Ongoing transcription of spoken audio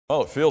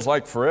Well, it feels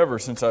like forever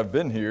since I've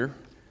been here,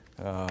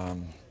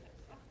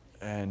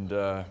 and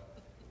I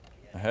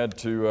had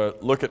to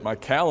look at my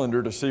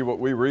calendar to see what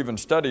we were even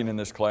studying in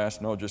this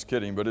class. No, just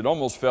kidding, but it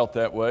almost felt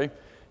that way.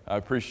 I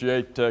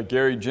appreciate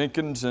Gary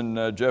Jenkins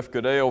and Jeff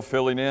Goodale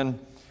filling in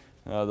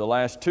the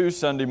last two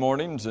Sunday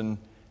mornings, and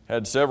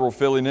had several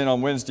filling in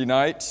on Wednesday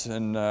nights,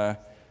 and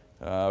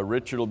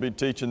Richard will be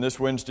teaching this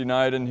Wednesday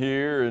night in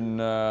here,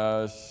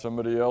 and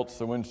somebody else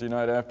the Wednesday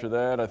night after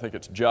that. I think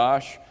it's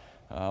Josh.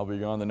 I'll be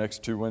gone the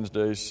next two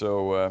Wednesdays,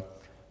 so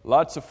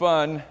lots of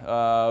fun.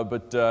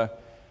 But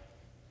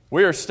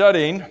we are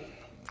studying,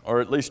 or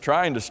at least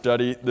trying to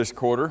study this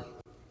quarter,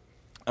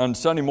 on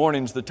Sunday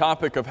mornings, the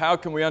topic of how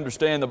can we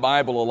understand the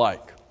Bible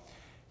alike.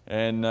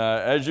 And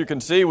as you can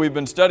see, we've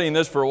been studying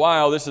this for a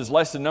while. This is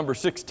lesson number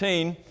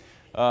 16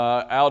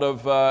 out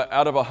of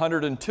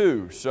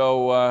 102.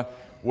 So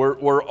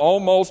we're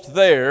almost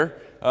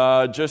there.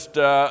 Just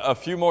a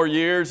few more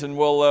years, and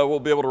we'll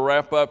be able to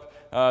wrap up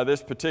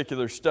this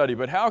particular study.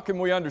 But how can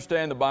we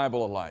understand the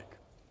Bible alike?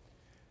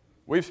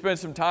 We've spent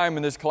some time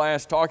in this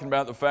class talking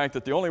about the fact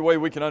that the only way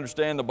we can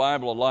understand the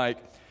Bible alike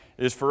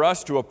is for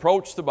us to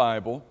approach the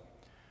Bible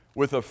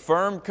with a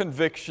firm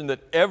conviction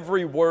that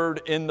every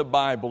word in the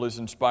Bible is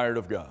inspired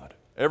of God.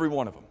 Every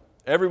one of them.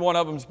 Every one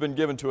of them has been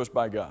given to us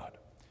by God.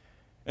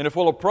 And if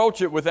we'll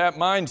approach it with that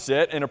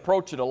mindset and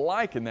approach it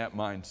alike in that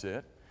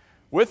mindset,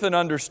 with an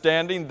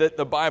understanding that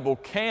the Bible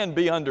can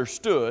be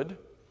understood,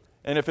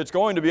 and if it's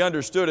going to be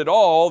understood at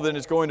all, then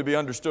it's going to be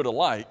understood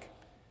alike,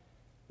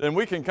 then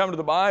we can come to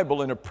the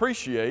Bible and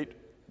appreciate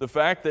the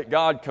fact that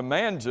God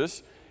commands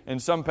us in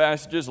some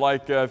passages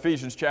like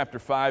Ephesians chapter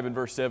 5 and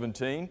verse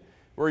 17,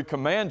 where He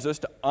commands us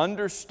to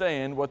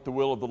understand what the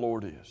will of the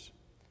Lord is.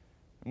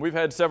 And we've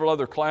had several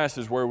other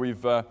classes where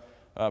we've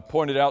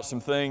pointed out some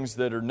things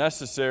that are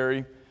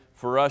necessary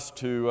for us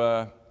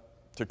to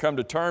come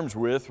to terms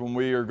with when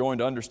we are going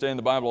to understand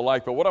the Bible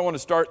alike. But what I want to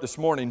start this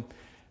morning,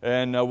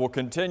 and we'll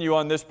continue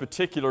on this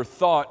particular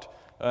thought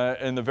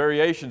and the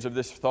variations of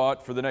this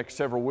thought for the next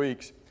several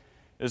weeks,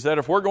 is that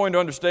if we're going to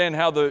understand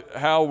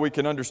how we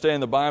can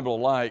understand the Bible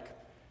alike,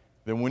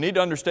 then we need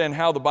to understand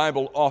how the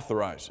Bible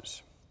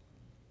authorizes.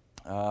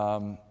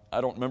 I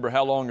don't remember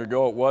how long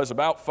ago it was,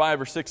 about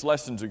 5 or 6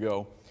 lessons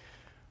ago,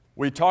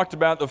 we talked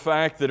about the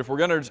fact that if we're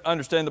going to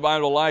understand the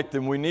Bible alike,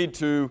 then we need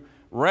to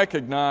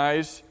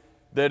recognize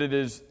that it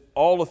is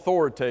all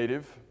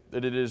authoritative,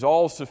 that it is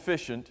all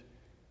sufficient,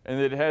 and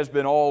that it has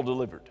been all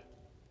delivered.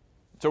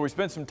 So we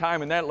spent some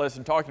time in that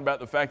lesson talking about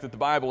the fact that the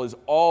Bible is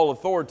all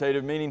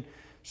authoritative, meaning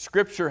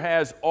Scripture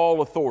has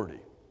all authority.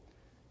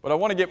 But I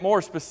want to get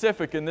more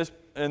specific in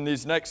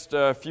these next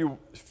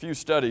few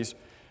studies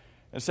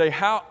and say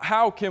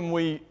how can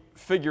we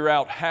figure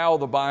out how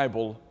the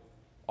Bible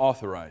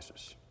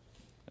authorizes.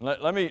 And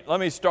let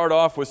me start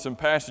off with some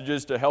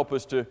passages to help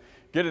us to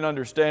get an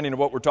understanding of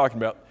what we're talking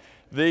about.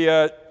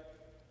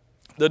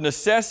 The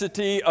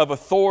necessity of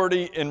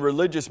authority in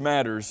religious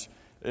matters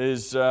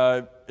is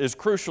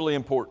crucially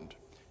important.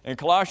 In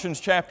Colossians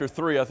chapter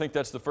 3, I think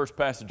that's the first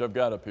passage I've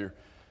got up here.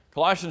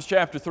 Colossians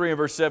chapter 3 and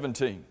verse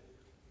 17.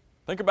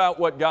 Think about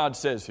what God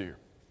says here.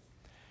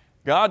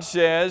 God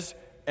says,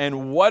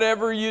 "And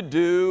whatever you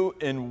do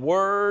in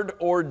word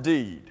or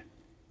deed,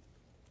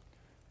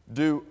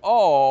 do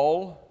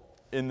all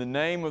in the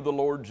name of the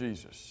Lord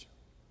Jesus."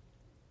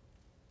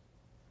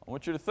 I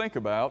want you to think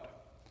about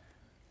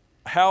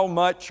how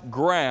much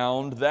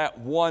ground that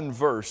one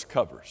verse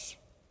covers.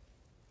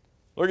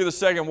 Look at the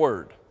second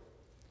word.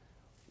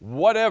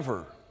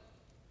 Whatever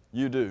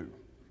you do.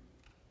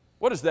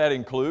 What does that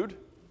include?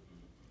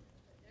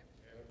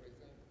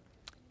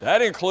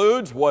 That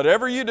includes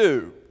whatever you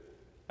do.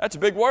 That's a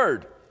big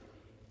word.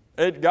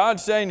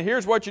 God's saying,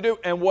 here's what you do,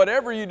 and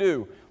whatever you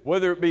do,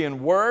 whether it be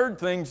in word,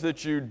 things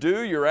that you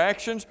do, your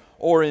actions,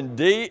 or in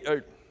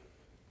deed,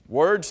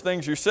 words,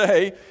 things you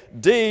say,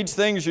 deeds,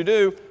 things you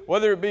do,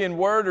 whether it be in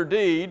word or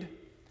deed,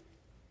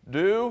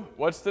 do,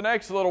 what's the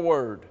next little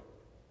word?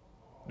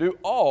 Do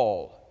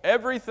all.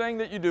 Everything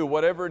that you do,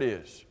 whatever it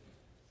is,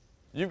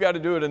 you've got to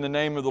do it in the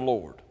name of the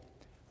Lord.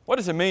 What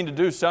does it mean to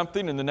do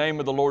something in the name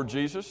of the Lord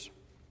Jesus?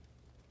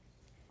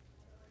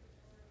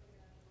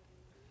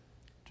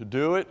 To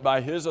do it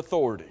by His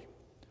authority.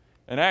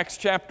 In Acts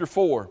chapter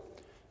 4,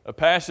 a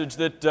passage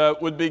that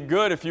would be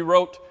good if you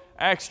wrote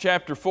Acts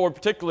chapter 4,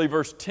 particularly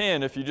verse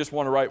 10, if you just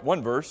want to write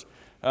one verse,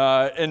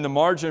 in the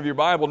margin of your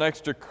Bible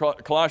next to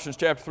Colossians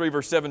chapter 3,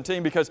 verse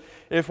 17, because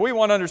if we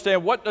want to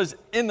understand what does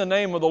in the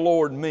name of the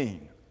Lord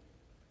mean,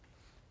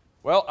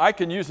 well, I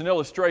can use an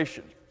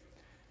illustration.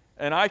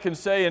 And I can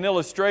say an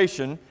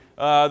illustration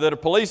that a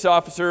police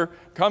officer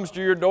comes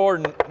to your door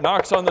and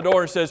knocks on the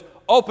door and says,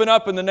 "Open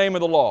up in the name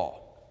of the law."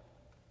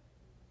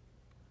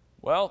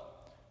 Well,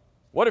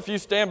 what if you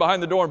stand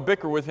behind the door and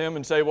bicker with him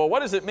and say, "Well, what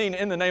does it mean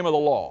in the name of the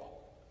law?"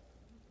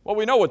 Well,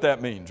 we know what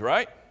that means,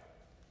 right?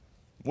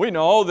 We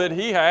know that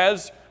he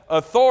has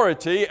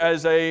authority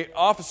as an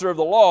officer of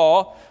the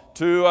law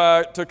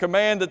to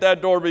command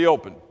that door be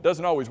open.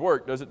 Doesn't always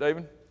work, does it,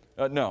 David?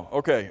 No.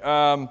 Okay.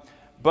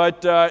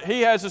 But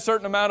he has a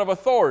certain amount of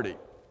authority.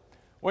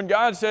 When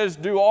God says,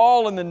 do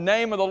all in the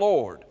name of the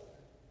Lord,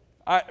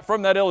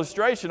 from that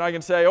illustration I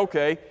can say,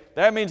 okay,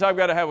 that means I've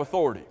got to have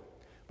authority.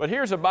 But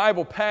here's a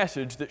Bible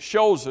passage that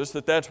shows us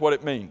that that's what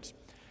it means.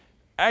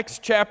 Acts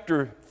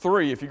chapter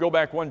 3, if you go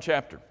back one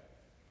chapter.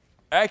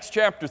 Acts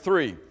chapter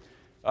 3.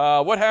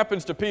 What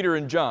happens to Peter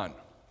and John?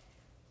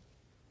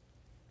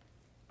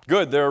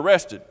 Good, they're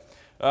arrested.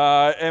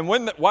 And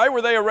why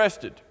were they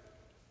arrested?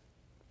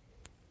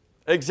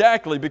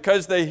 Exactly,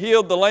 because they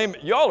healed the lame.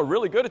 Y'all are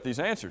really good at these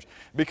answers.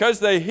 Because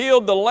they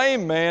healed the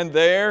lame man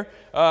there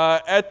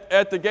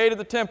at the gate of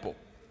the temple.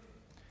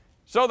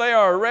 So they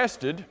are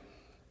arrested,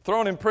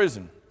 thrown in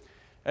prison.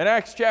 In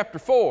Acts chapter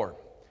 4,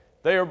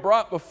 they are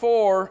brought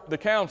before the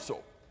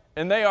council.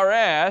 And they are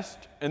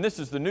asked, and this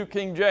is the New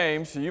King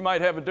James, so you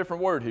might have a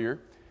different word here.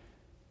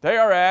 They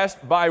are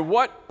asked, by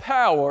what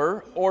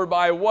power or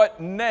by what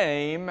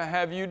name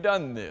have you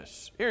done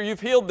this? Here,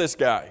 you've healed this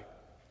guy.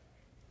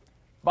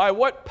 By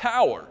what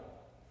power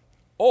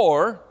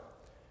or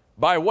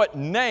by what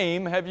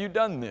name have you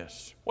done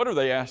this? What are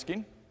they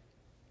asking?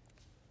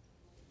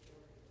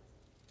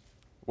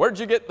 Where'd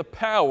you get the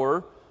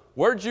power?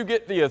 Where'd you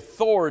get the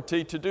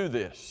authority to do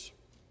this?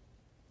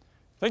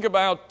 Think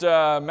about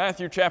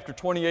Matthew chapter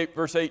 28,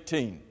 verse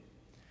 18.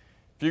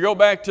 If you go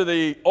back to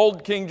the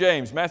Old King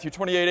James, Matthew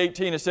 28,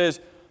 18, it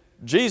says,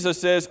 Jesus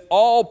says,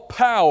 all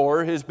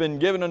power has been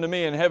given unto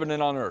me in heaven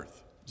and on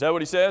earth. Is that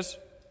what he says?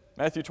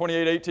 Matthew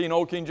 28, 18,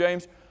 Old King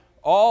James.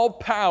 All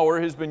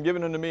power has been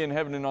given unto me in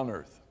heaven and on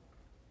earth.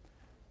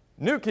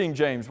 New King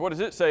James, what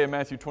does it say in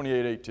Matthew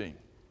 28, 18?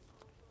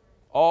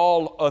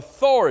 All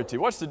authority.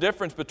 What's the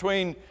difference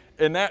between,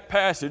 in that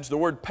passage, the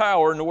word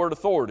power and the word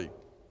authority?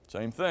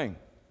 Same thing.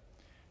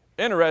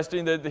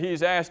 Interesting that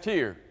he's asked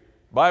here,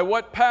 by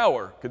what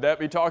power? Could that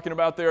be talking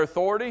about their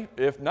authority?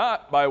 If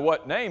not, by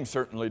what name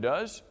certainly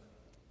does.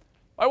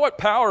 By what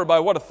power, by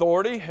what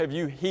authority have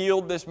you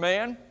healed this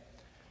man?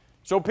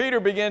 So Peter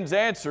begins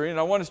answering, and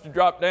I want us to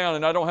drop down,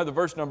 and I don't have the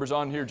verse numbers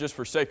on here just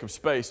for sake of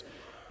space.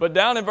 But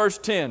down in verse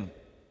 10,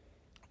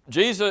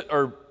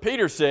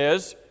 Peter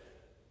says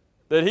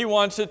that he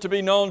wants it to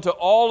be known to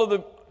all the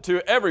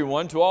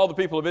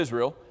people of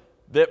Israel,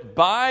 that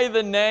by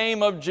the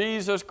name of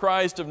Jesus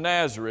Christ of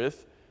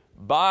Nazareth,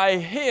 by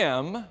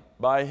Him,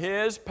 by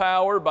His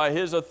power, by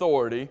His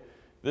authority,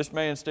 this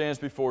man stands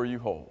before you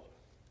whole.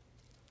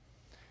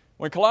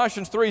 When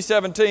Colossians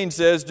 3:17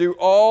 says, do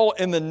all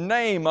in the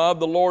name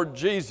of the Lord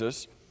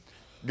Jesus,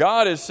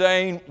 God is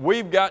saying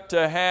we've got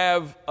to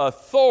have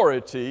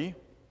authority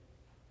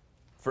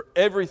for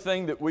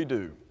everything that we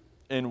do,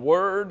 in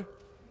word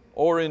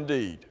or in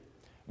deed.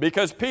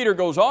 Because Peter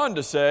goes on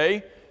to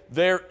say,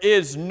 there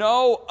is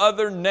no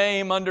other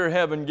name under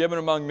heaven given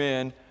among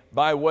men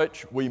by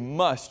which we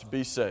must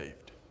be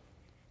saved.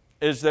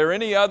 Is there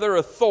any other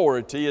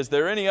authority, is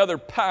there any other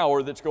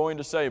power that's going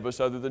to save us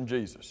other than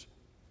Jesus?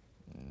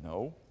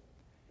 No.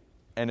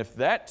 And if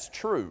that's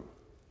true,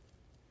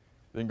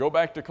 then go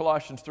back to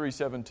Colossians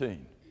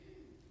 3:17.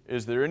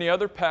 Is there any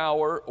other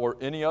power or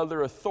any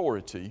other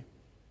authority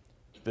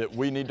that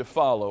we need to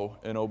follow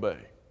and obey?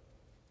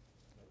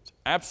 It's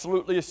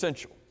absolutely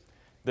essential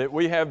that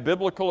we have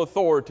biblical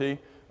authority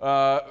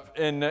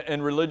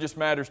in religious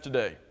matters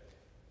today.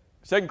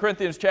 2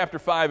 Corinthians chapter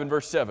 5 and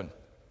verse 7.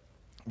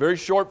 Very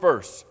short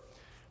verse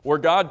where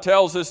God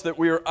tells us that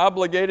we are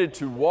obligated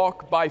to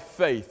walk by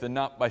faith and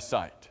not by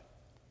sight.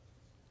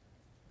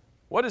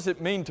 What does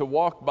it mean to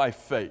walk by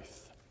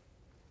faith?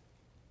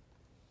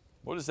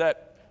 What does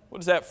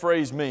that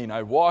phrase mean?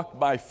 I walk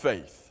by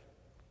faith.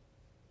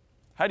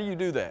 How do you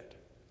do that?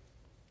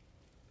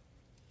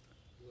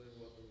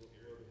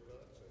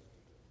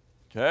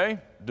 Okay,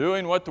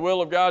 doing what the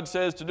will of God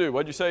says to do.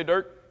 What'd you say,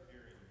 Dirk?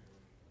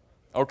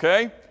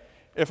 Okay,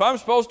 if I'm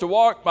supposed to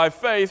walk by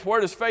faith, where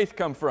does faith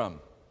come from?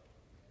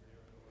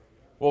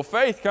 Well,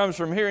 faith comes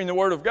from hearing the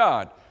Word of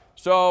God.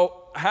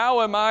 So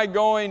how am I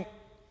going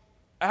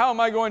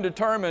to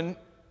determine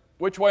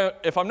which way,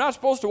 if I'm not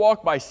supposed to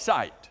walk by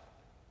sight,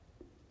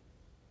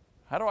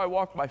 how do I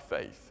walk by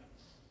faith?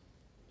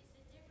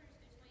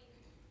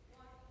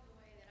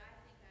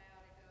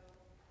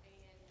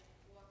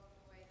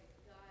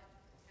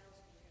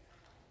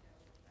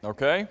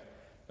 Okay?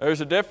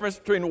 There's a difference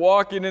between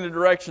walking in the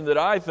direction that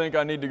I think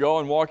I need to go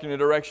and walking in the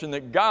direction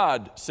that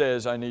God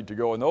says I need to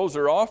go. And those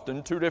are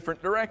often two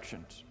different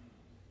directions.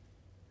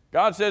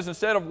 God says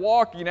instead of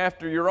walking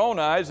after your own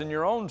eyes and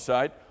your own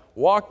sight,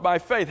 walk by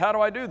faith. How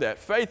do I do that?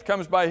 Faith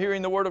comes by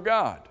hearing the Word of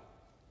God.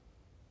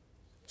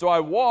 So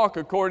I walk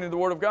according to the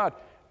Word of God.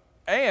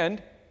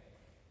 And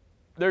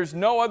there's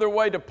no other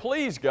way to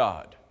please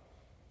God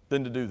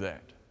than to do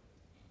that.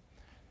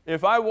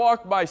 If I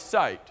walk by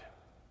sight,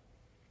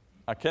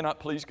 I cannot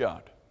please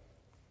God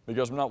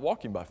because I'm not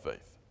walking by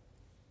faith.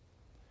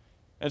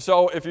 And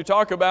so if you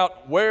talk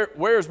about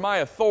where's my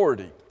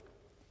authority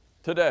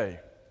today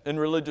in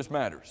religious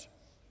matters,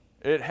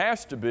 it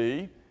has to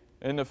be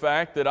in the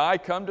fact that I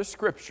come to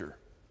Scripture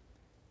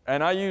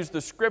and I use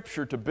the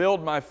Scripture to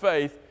build my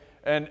faith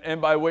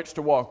and by which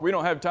to walk. We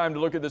don't have time to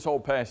look at this whole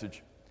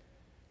passage.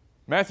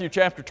 Matthew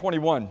chapter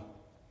 21.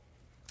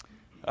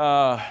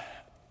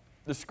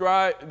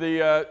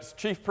 the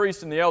chief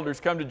priests and the elders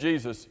come to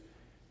Jesus,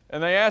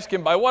 and they ask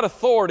him, by what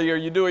authority are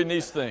you doing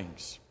these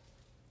things?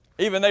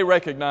 Even they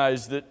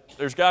recognize that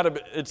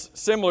it's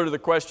similar to the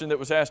question that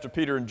was asked of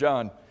Peter and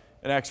John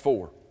in Acts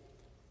 4.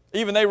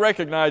 Even they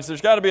recognize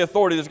there's got to be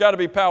authority, there's got to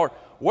be power.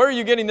 Where are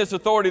you getting this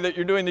authority that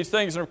you're doing these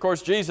things? And of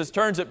course, Jesus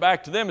turns it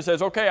back to them and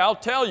says, okay, I'll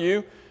tell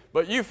you,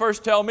 but you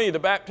first tell me, the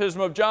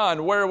baptism of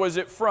John, where was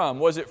it from?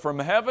 Was it from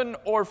heaven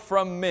or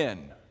from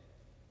men?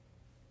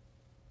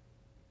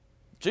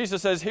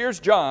 Jesus says, here's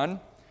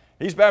John.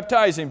 He's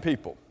baptizing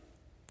people.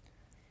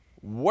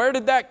 Where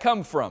did that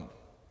come from?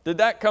 Did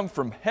that come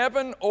from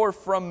heaven or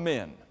from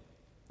men?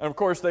 And of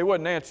course, they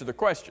wouldn't answer the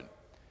question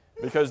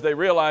because they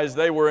realized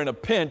they were in a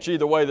pinch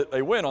either way that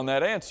they went on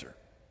that answer.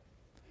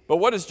 But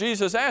what is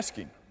Jesus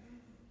asking?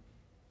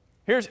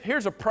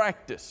 Here's a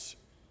practice.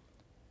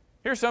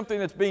 Here's something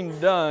that's being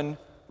done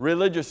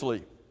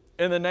religiously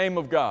in the name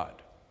of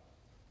God.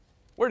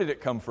 Where did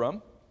it come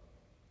from?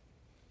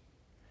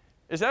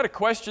 Is that a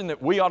question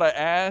that we ought to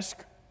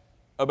ask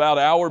about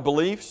our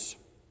beliefs,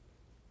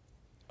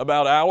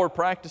 about our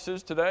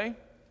practices today?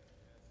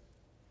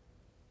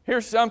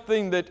 Here's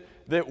something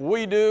that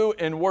we do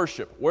in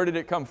worship. Where did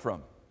it come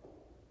from?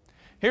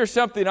 Here's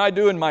something I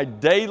do in my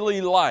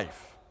daily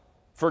life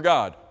for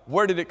God.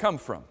 Where did it come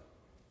from?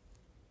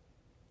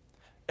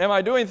 Am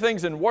I doing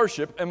things in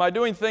worship? Am I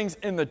doing things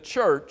in the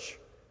church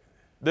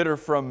that are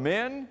from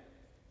men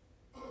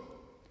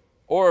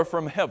or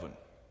from heaven?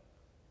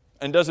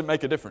 And does it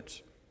make a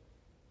difference?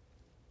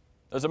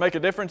 Does it make a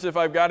difference if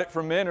I've got it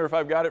from men or if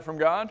I've got it from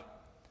God?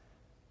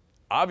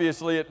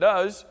 Obviously it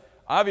does.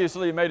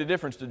 Obviously it made a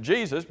difference to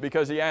Jesus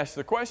because he asked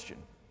the question.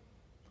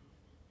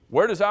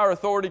 Where does our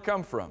authority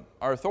come from?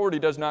 Our authority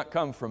does not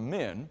come from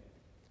men.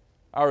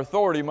 Our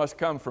authority must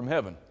come from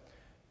heaven.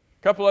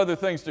 A couple other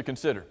things to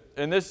consider.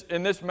 In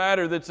this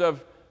matter that's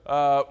of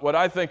what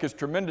I think is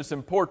tremendous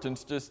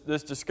importance,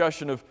 this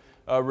discussion of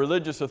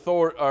religious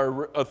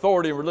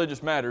authority in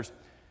religious matters,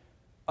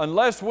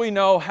 unless we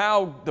know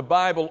how the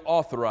Bible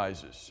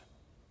authorizes,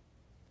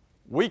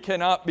 we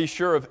cannot be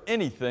sure of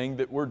anything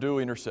that we're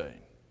doing or saying.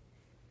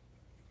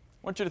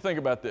 I want you to think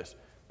about this.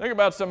 Think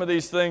about some of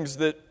these things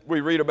that we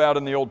read about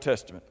in the Old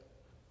Testament.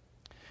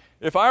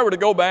 If I were to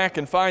go back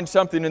and find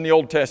something in the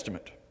Old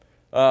Testament,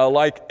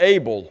 like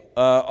Abel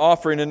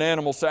offering an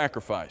animal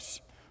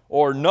sacrifice,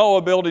 or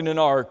Noah building an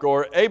ark,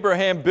 or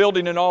Abraham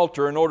building an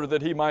altar in order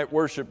that he might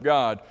worship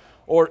God,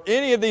 or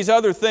any of these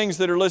other things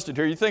that are listed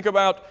here. You think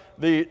about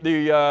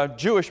the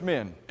Jewish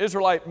men,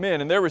 Israelite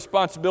men, and their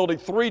responsibility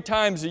 3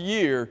 times a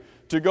year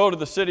to go to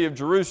the city of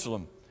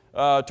Jerusalem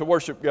to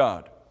worship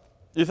God.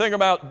 You think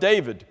about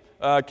David,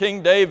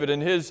 King David,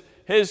 and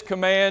his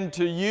command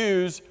to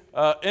use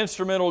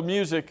instrumental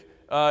music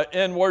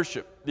in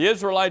worship. The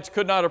Israelites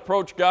could not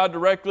approach God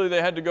directly.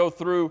 They had to go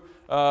through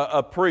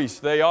a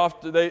priest. They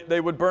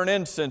would burn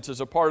incense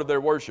as a part of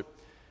their worship.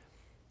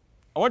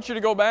 I want you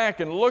to go back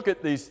and look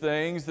at these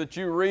things that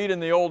you read in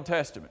the Old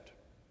Testament.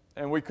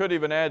 And we could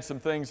even add some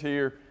things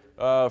here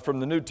from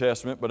the New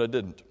Testament, but I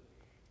didn't.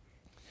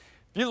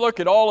 If you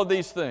look at all of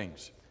these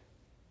things,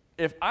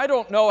 if I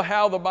don't know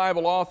how the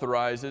Bible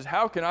authorizes,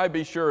 how can I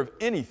be sure of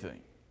anything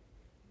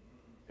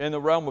in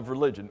the realm of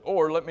religion?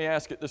 Or let me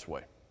ask it this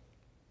way.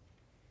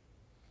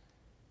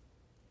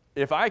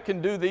 If I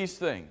can do these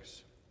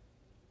things,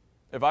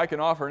 if I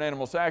can offer an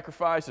animal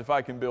sacrifice, if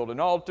I can build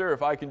an altar,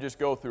 if I can just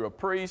go through a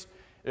priest,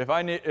 if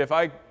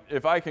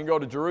I can go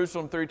to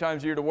Jerusalem 3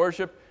 times a year to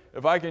worship,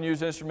 if I can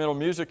use instrumental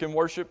music in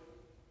worship,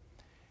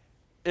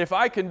 if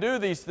I can do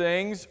these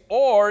things,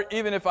 or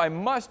even if I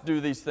must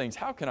do these things,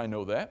 how can I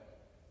know that?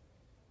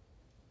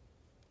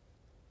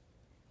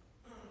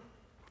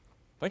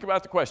 Think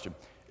about the question.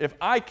 If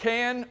I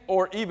can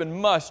or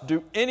even must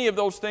do any of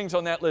those things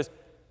on that list,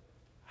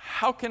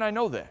 how can I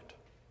know that?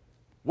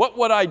 What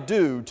would I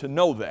do to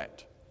know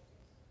that?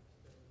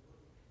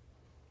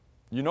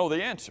 You know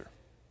the answer.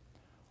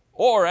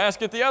 Or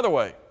ask it the other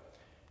way.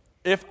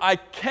 If I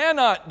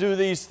cannot do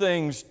these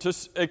things to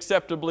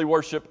acceptably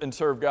worship and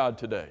serve God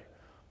today,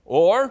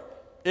 or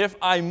if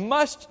I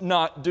must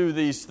not do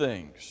these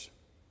things,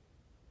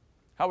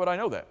 how would I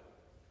know that?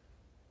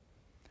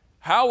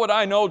 How would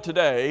I know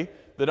today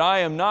that I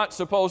am not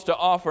supposed to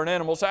offer an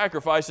animal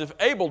sacrifice if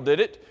Abel did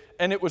it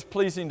and it was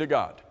pleasing to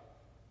God?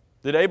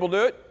 Did Abel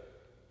do it?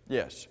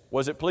 Yes.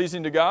 Was it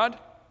pleasing to God?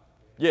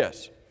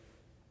 Yes.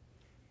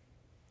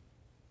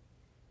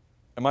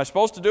 Am I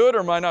supposed to do it or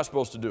am I not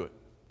supposed to do it?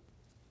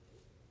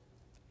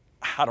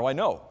 How do I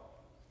know?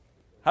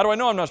 How do I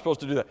know I'm not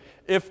supposed to do that?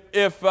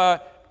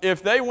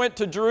 If they went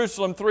to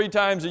Jerusalem 3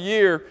 times a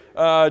year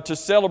to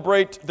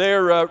celebrate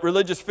their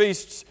religious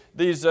feasts,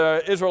 these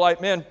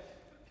Israelite men,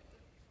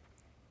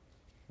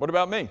 what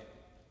about me?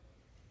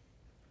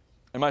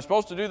 Am I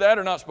supposed to do that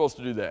or not supposed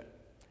to do that?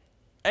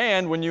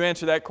 And when you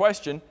answer that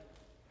question,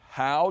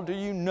 how do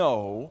you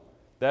know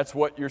that's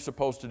what you're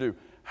supposed to do?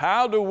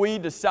 How do we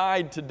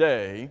decide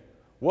today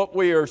what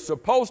we are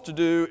supposed to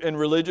do in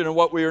religion and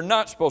what we are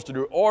not supposed to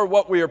do, or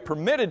what we are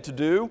permitted to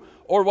do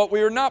or what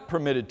we are not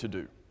permitted to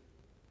do?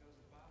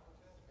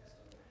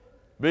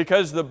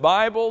 Because the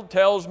Bible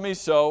tells me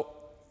so.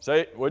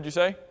 Say, what'd you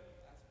say?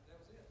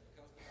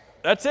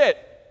 That's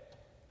it.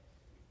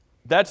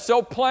 That's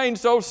so plain,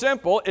 so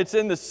simple. It's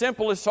in the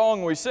simplest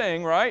song we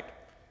sing, right?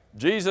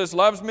 Jesus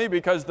loves me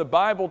because the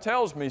Bible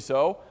tells me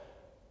so.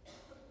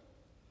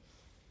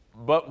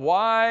 But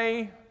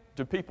why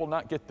do people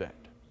not get that?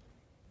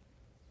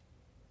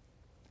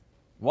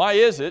 Why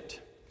is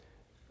it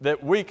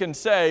that we can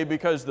say,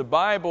 because the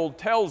Bible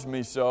tells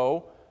me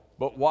so,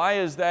 but why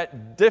is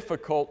that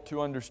difficult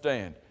to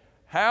understand?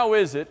 How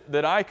is it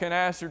that I can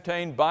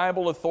ascertain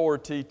Bible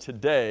authority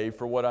today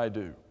for what I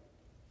do?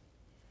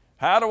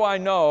 How do I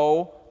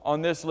know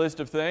on this list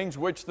of things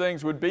which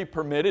things would be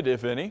permitted,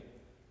 if any,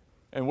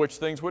 and which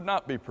things would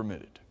not be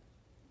permitted?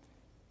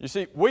 You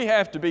see, we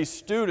have to be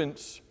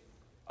students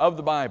of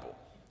the Bible.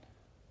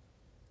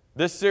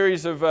 This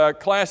series of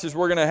classes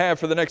we're going to have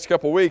for the next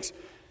couple weeks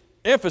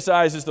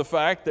emphasizes the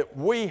fact that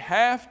we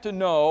have to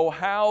know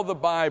how the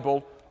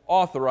Bible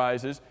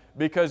authorizes,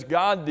 because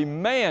God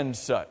demands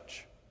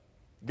such.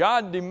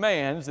 God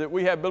demands that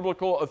we have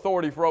biblical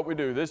authority for what we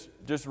do. This,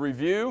 just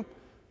review,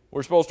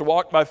 we're supposed to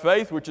walk by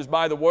faith, which is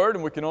by the Word,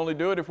 and we can only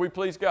do it if we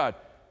please God.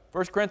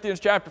 1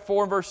 Corinthians chapter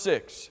 4 and verse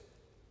 6.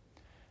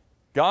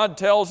 God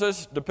tells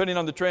us, depending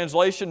on the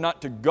translation,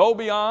 not to go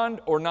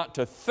beyond or not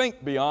to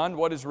think beyond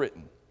what is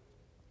written.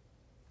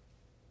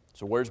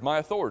 So where's my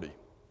authority?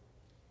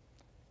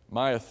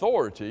 My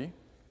authority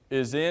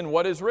is in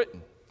what is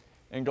written.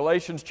 In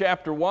Galatians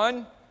chapter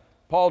 1,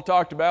 Paul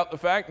talked about the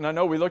fact, and I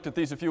know we looked at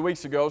these a few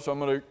weeks ago, so I'm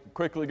going to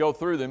quickly go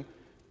through them,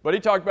 but he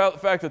talked about the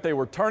fact that they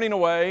were turning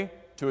away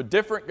to a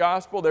different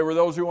gospel. There were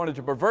those who wanted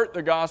to pervert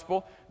the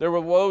gospel. There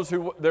were those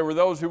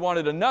who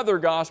wanted another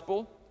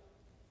gospel.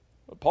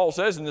 But Paul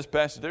says in this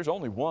passage, there's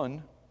only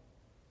one.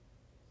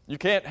 You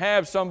can't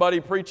have somebody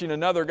preaching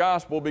another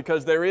gospel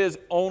because there is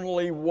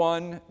only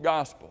one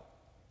gospel.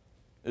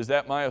 Is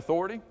that my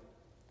authority?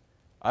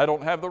 I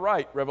don't have the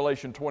right,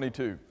 Revelation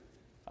 22.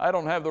 I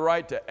don't have the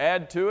right to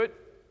add to it.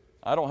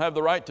 I don't have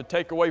the right to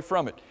take away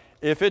from it.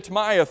 If it's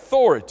my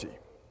authority,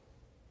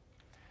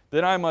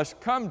 then I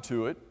must come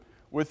to it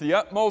with the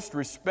utmost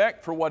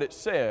respect for what it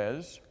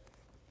says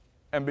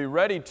and be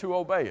ready to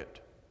obey it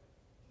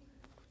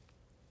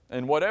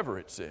and whatever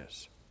it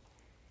says.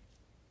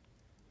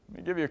 Let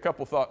me give you a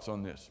couple thoughts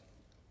on this.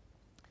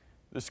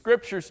 The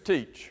Scriptures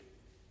teach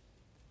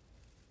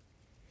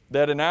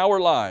that in our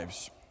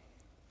lives,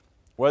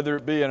 whether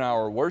it be in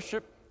our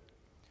worship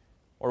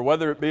or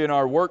whether it be in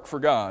our work for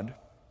God,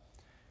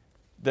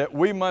 that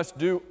we must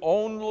do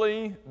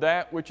only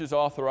that which is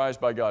authorized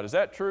by God. Is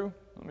that true?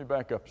 Let me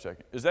back up a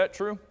second. Is that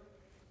true?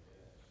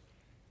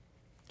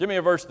 Give me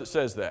a verse that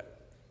says that.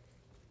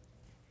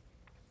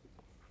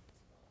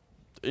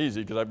 It's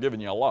easy because I've given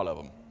you a lot of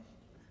them.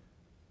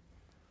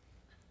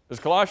 Does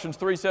Colossians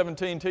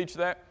 3:17 teach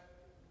that?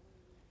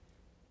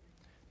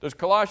 Does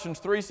Colossians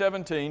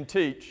 3:17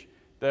 teach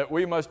that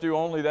we must do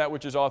only that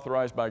which is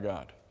authorized by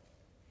God?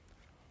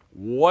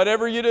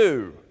 Whatever you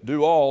do,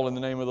 do all in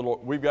the name of the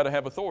Lord. We've got to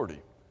have authority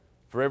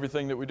for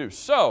everything that we do.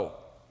 So,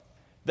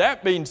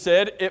 that being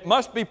said, it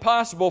must be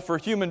possible for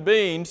human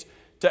beings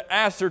to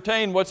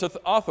ascertain what's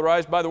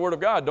authorized by the Word of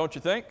God, don't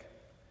you think?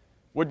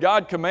 Would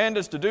God command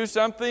us to do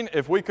something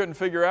if we couldn't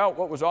figure out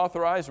what was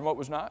authorized and what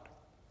was not?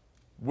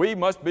 We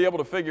must be able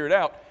to figure it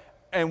out.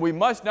 And we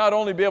must not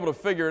only be able to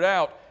figure it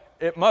out,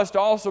 it must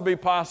also be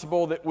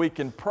possible that we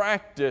can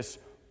practice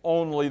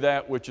only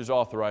that which is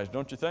authorized,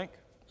 don't you think?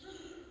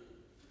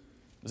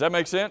 Does that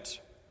make sense?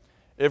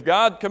 If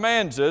God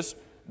commands us,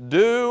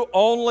 do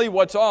only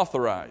what's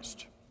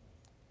authorized,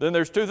 then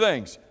there's two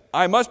things.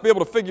 I must be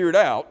able to figure it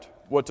out,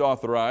 what's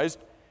authorized,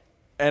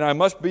 and I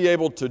must be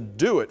able to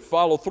do it,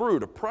 follow through,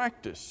 to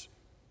practice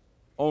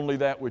only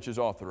that which is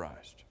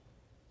authorized.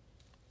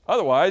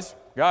 Otherwise,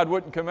 God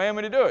wouldn't command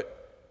me to do it.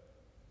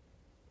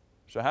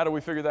 So how do we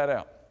figure that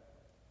out?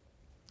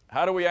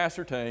 How do we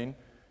ascertain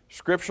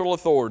scriptural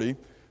authority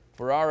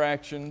for our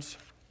actions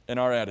and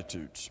our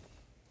attitudes?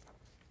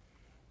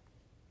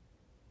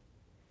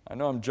 I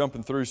know I'm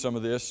jumping through some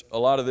of this. A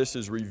lot of this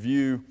is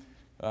review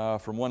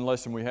from one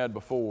lesson we had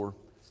before.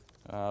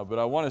 But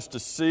I want us to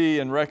see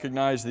and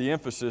recognize the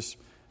emphasis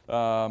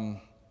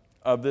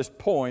of this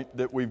point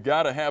that we've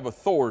got to have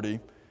authority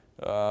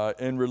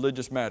in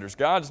religious matters.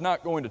 God's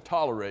not going to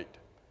tolerate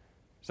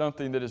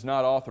something that is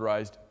not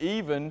authorized,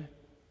 even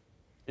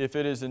if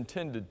it is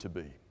intended to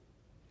be.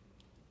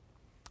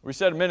 We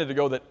said a minute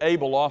ago that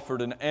Abel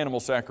offered an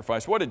animal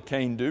sacrifice. What did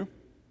Cain do?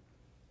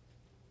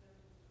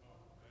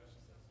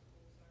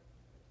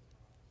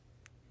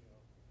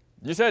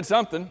 You said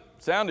something.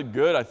 Sounded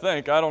good, I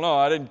think. I don't know.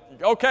 I didn't.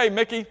 Okay,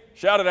 Mickey,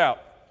 shout it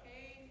out.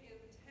 Cain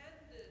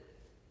intended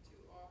to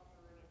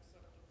offer an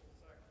acceptable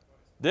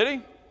sacrifice. Did he?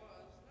 No,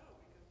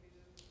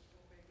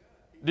 because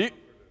he didn't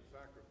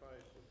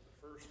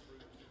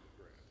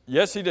obey God.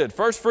 Yes, he did.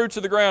 First fruits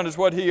of the ground is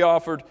what he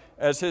offered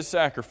as his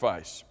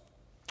sacrifice.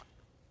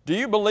 Do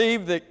you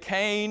believe that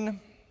Cain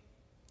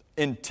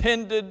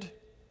intended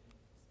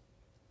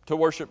to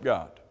worship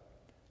God?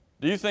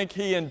 Do you think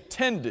he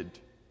intended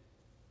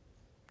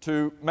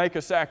to make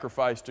a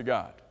sacrifice to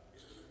God?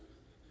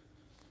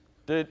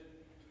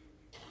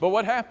 But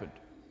what happened?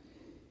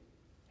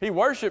 He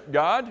worshiped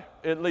God,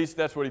 at least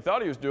that's what he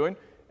thought he was doing,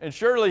 and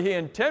surely he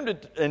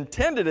intended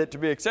it to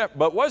be acceptable.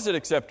 But was it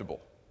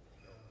acceptable?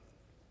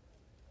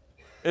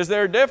 Is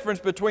there a difference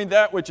between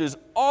that which is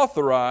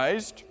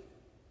authorized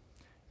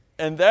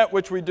and that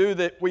which we do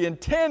that we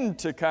intend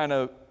to kind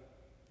of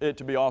it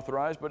to be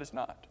authorized, but it's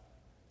not?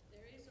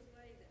 There is a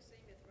way that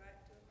seemeth right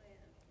to a man.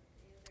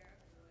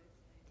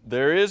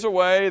 There is a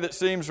way that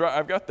seems right.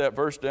 I've got that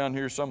verse down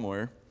here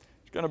somewhere.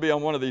 It's going to be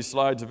on one of these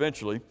slides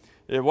eventually.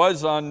 It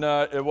was on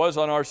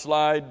our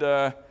slide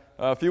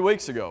a few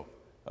weeks ago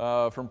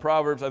from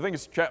Proverbs. I think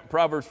it's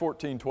Proverbs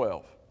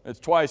 14:12. It's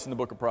twice in the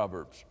book of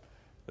Proverbs.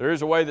 There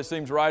is a way that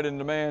seems right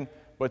unto man,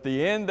 but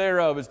the end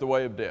thereof is the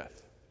way of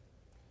death.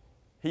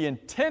 He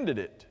intended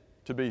it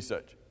to be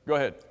such. Go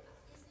ahead. Is it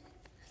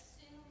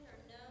assumed or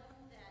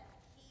known that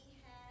he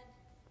had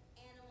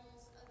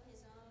animals of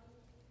his own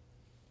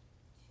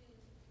to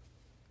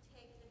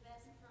take the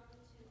best from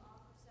to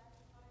offer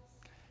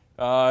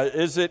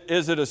sacrifice?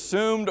 Is it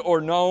assumed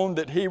or known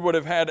that he would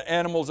have had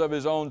animals of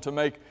his own to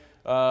make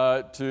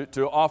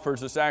to offer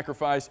as a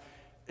sacrifice?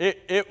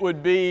 It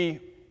would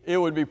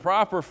be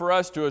proper for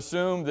us to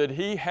assume that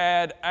he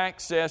had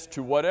access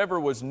to whatever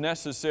was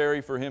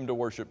necessary for him to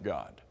worship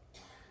God.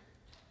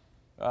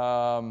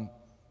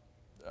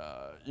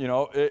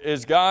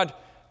 Is God...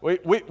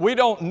 We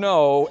don't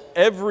know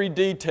every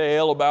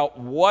detail about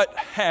what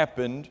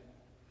happened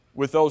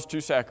with those two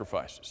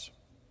sacrifices.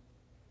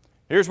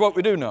 Here's what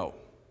we do know.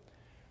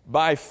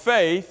 By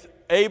faith,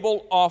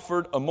 Abel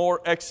offered a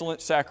more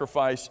excellent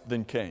sacrifice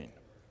than Cain.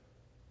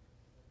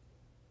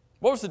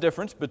 What was the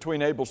difference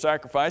between Abel's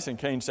sacrifice and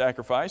Cain's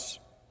sacrifice?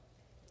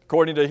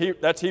 According to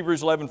that's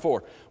Hebrews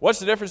 11:4. What's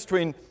the difference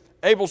between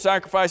Abel's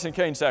sacrifice and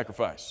Cain's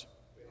sacrifice?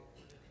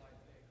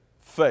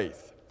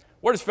 Faith.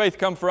 Where does faith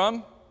come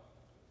from?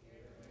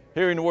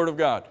 Hearing the Word of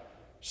God.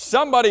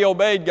 Somebody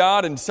obeyed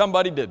God and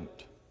somebody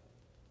didn't.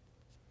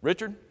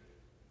 Richard?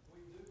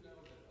 We do know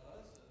that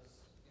Uzzah's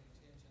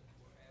intentions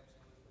were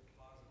absolutely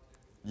positive.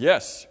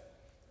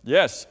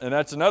 Yes, and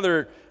that's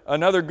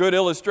another good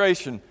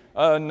illustration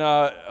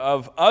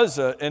of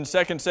Uzzah in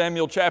 2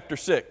 Samuel chapter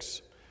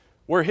 6.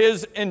 Were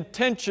his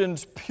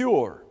intentions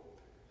pure?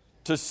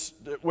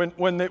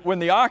 When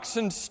the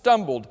oxen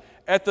stumbled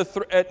at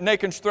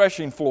Nachon's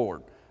threshing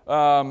floor,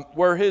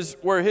 were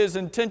his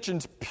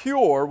intentions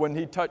pure when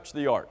he touched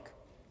the ark?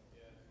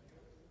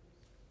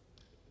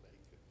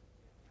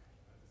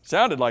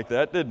 Sounded like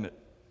that, didn't it?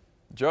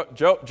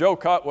 Joe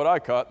caught what I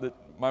caught, that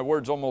my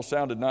words almost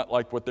sounded not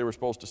like what they were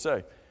supposed to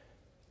say.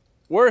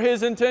 Were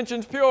his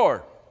intentions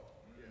pure?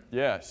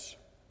 Yes.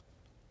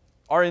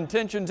 Are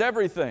intentions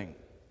everything?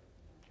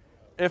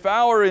 If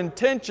our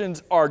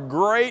intentions are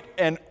great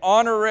and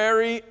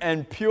honorary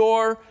and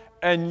pure,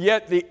 and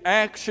yet the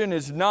action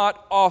is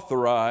not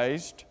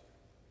authorized,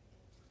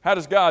 how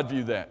does God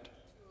view that?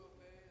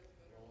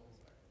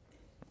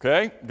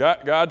 Okay,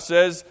 God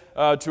says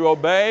to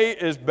obey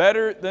is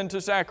better than to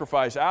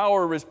sacrifice.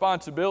 Our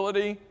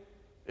responsibility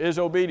is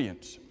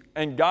obedience,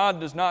 and God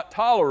does not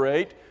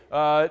tolerate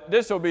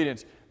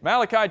disobedience.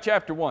 Malachi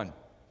chapter 1.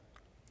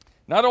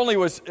 Not only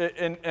was,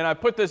 and I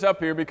put this up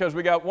here because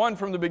we got one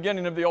from the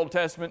beginning of the Old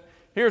Testament.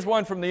 Here's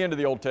one from the end of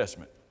the Old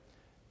Testament,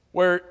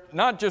 where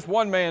not just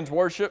one man's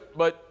worship,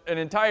 but an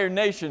entire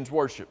nation's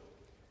worship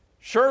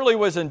surely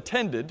was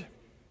intended.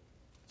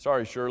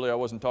 Sorry, Shirley, I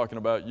wasn't talking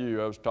about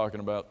you. I was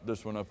talking about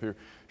this one up here.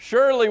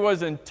 Surely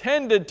was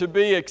intended to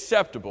be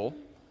acceptable,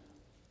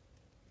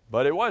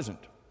 but it wasn't.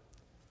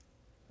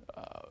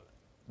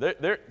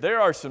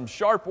 There are some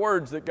sharp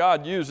words that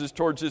God uses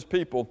towards His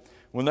people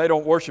when they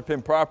don't worship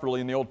Him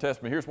properly in the Old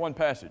Testament. Here's one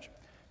passage.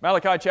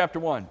 Malachi chapter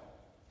 1.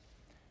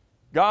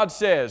 God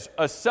says,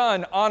 "A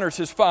son honors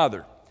his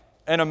father,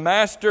 and a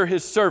master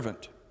his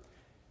servant.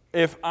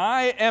 If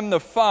I am the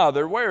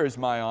father, where is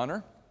my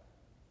honor?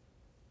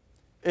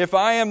 If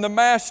I am the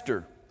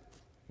master,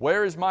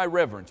 where is my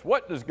reverence?"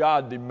 What does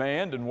God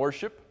demand in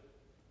worship?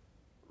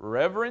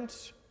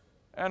 Reverence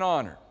and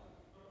honor.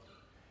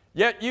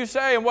 Yet you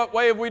say, "In what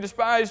way have we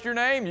despised your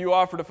name? You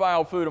offer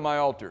defiled food on my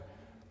altar."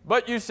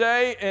 But you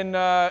say,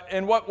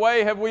 in what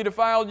way have we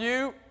defiled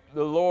you?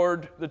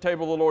 The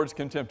table of the Lord is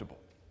contemptible.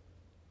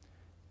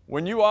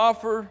 When you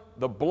offer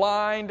the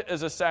blind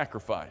as a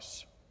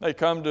sacrifice, they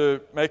come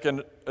to make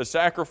a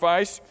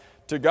sacrifice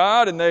to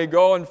God, and they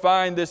go and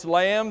find this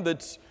lamb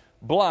that's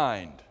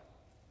blind.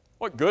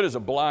 What good is a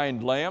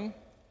blind lamb?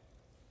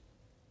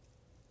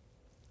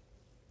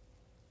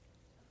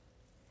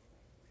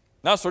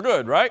 Not so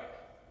good, right?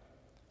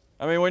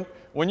 I mean,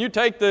 when you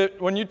take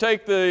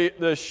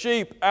the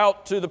sheep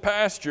out to the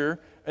pasture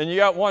and you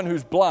got one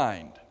who's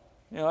blind,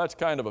 that's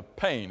kind of a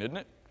pain, isn't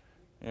it?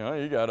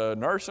 You got to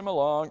nurse him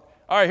along.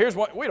 All right, here's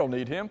what we don't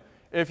need him.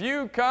 If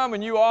you come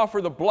and you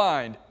offer the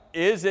blind,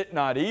 is it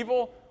not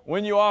evil?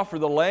 When you offer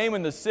the lame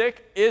and the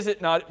sick, is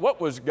it not? What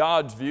was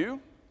God's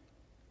view?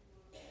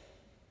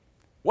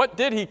 What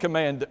did He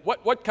command?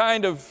 What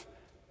kind of?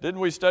 Didn't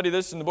we study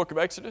this in the book of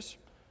Exodus?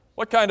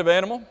 What kind of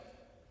animal?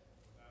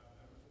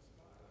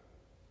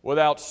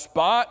 Without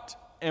spot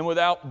and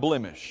without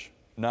blemish,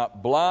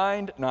 not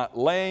blind, not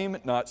lame,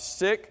 not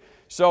sick.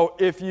 So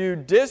if you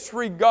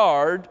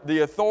disregard the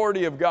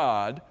authority of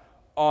God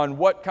on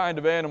what kind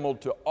of animal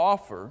to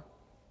offer,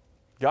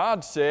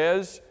 God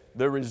says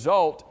the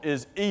result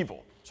is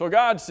evil. So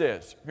God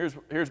says, here's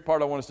the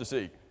part I want us to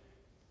see.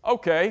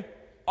 Okay,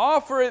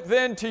 offer it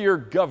then to your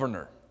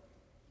governor.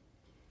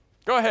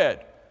 Go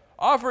ahead.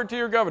 Offer it to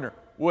your governor.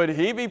 Would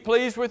he be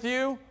pleased with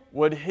you?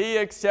 Would he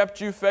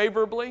accept you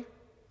favorably?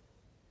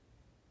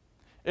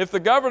 If the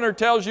governor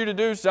tells you to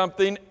do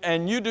something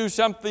and you do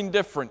something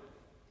different,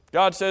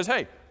 God says,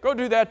 hey, go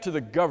do that to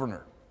the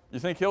governor. You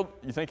think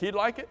he'd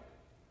like it?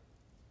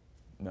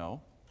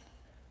 No.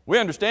 We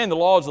understand the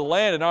laws of the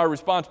land and our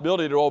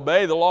responsibility to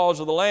obey the laws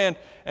of the land.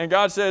 And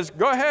God says,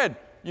 go ahead,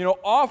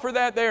 offer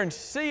that there and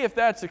see if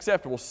that's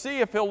acceptable. See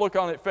if he'll look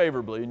on it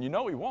favorably. And you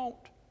know he won't.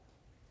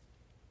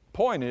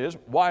 Point is,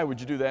 why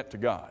would you do that to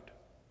God?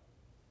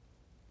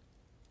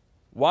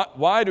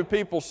 Why do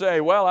people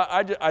say, well,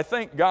 I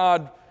think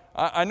God,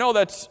 I know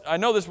this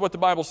is what the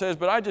Bible says,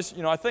 but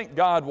I think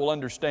God will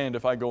understand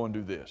if I go and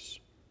do this.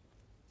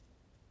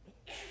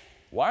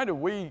 Why do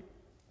we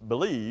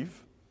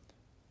believe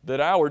that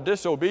our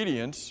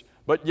disobedience,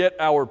 but yet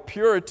our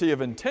purity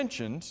of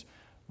intentions,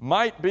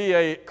 might be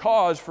a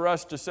cause for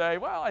us to say,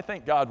 well, I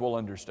think God will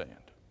understand?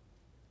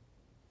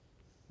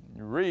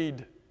 You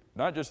read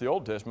not just the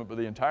Old Testament, but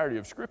the entirety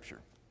of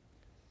Scripture.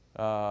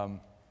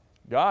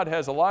 God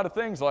has a lot of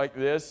things like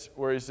this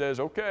where He says,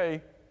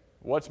 okay,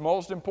 what's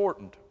most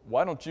important?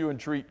 Why don't you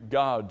entreat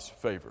God's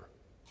favor?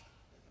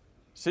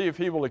 See if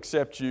He will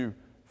accept you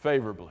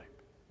favorably.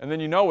 And then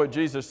you know what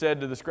Jesus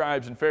said to the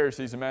scribes and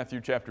Pharisees in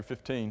Matthew chapter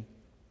 15.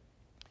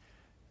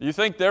 Do you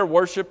think their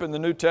worship in the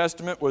New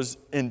Testament was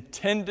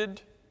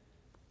intended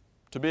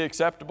to be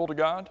acceptable to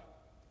God?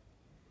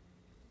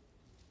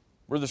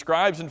 Were the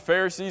scribes and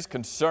Pharisees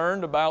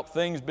concerned about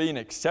things being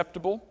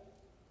acceptable?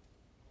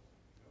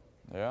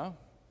 Yeah.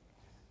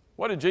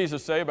 What did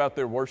Jesus say about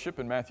their worship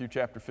in Matthew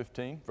chapter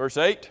 15? Verse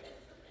 8.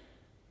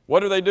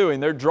 What are they doing?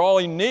 They're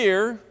drawing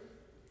near,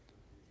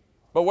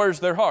 but where's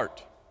their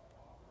heart?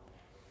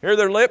 Here are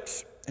their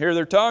lips, here are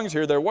their tongues,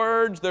 here are their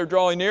words. They're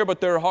drawing near, but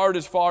their heart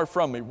is far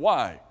from me.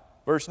 Why?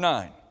 Verse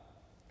 9.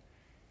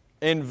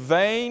 In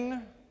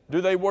vain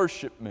do they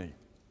worship me.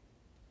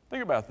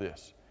 Think about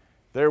this.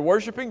 They're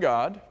worshiping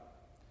God.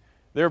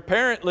 They're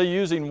apparently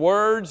using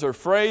words or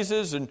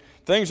phrases, and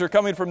things are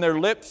coming from their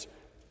lips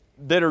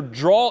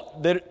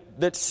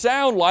that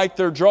sound like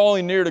they're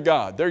drawing near to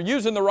God. They're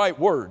using the right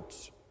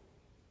words.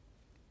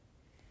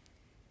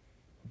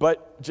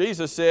 But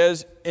Jesus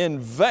says, in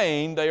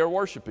vain they are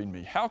worshiping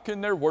me. How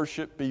can their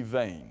worship be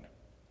vain?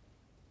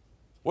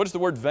 What does the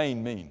word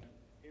vain mean?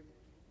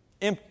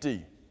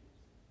 Empty,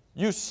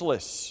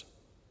 useless.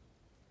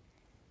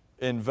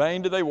 In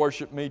vain do they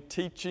worship me,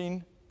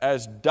 teaching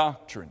as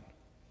doctrine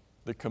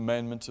the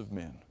commandments of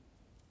men.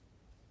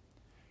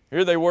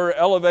 Here they were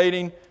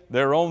elevating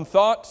their own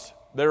thoughts,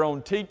 their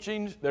own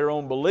teachings, their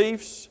own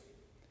beliefs.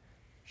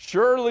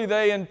 Surely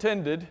they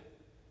intended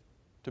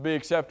to be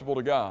acceptable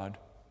to God,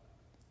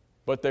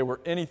 but they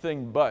were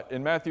anything but.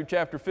 In Matthew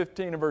chapter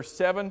 15 and verse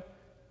 7,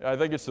 I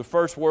think it's the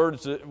first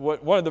words,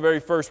 one of the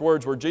very first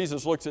words where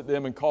Jesus looks at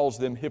them and calls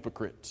them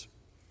hypocrites.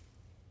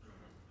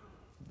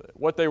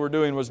 What they were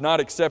doing was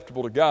not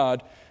acceptable to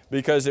God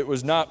because it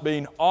was not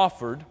being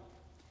offered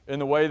in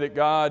the way that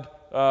God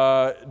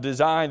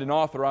designed and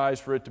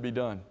authorized for it to be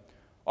done.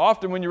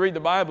 Often when you read the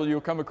Bible,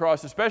 you'll come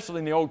across, especially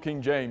in the Old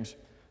King James,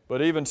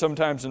 but even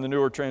sometimes in the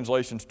newer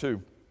translations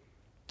too,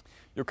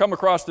 you'll come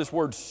across this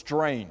word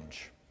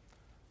strange.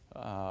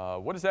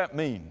 What does that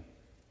mean?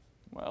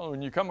 Well,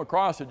 when you come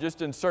across it,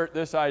 just insert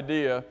this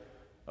idea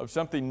of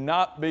something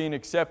not being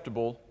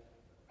acceptable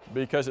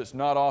because it's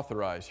not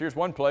authorized. Here's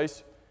one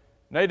place.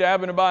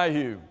 Nadab and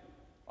Abihu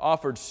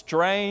offered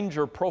strange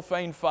or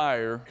profane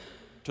fire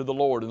to the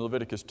Lord in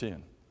Leviticus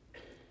 10.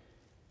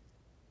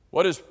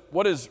 What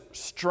does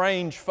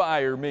strange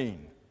fire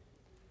mean?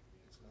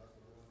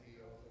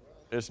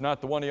 It's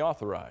not the one He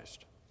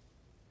authorized.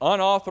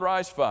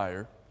 Unauthorized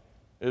fire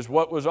is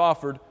what was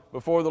offered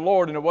before the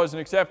Lord, and it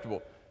wasn't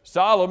acceptable.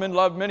 Solomon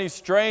loved many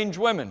strange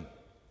women.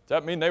 Does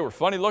that mean they were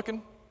funny looking?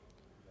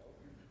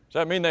 Does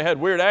that mean they had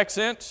weird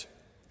accents?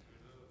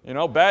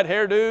 Bad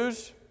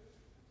hairdos?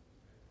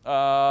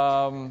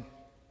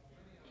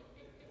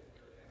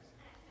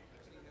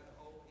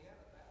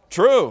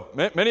 True.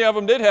 Many of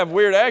them did have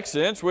weird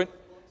accents.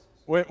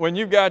 When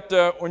you've got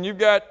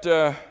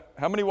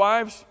how many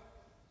wives?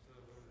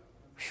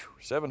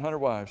 700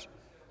 wives.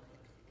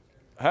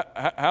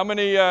 How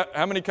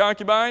many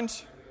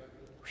concubines?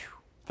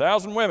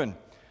 1,000 women.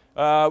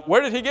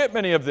 Where did he get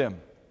many of them?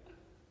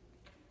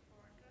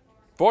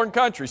 Foreign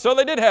countries. So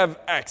they did have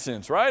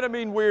accents, right?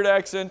 Weird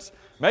accents.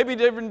 Maybe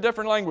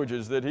different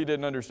languages that he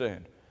didn't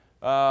understand.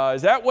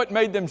 Is that what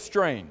made them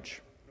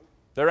strange?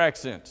 Their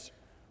accents.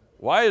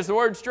 Why is the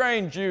word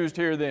strange used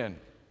here then?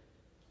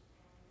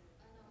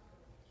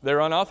 They're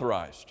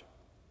unauthorized.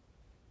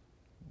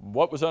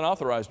 What was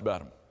unauthorized about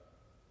them?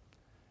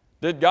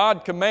 Did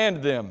God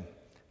command them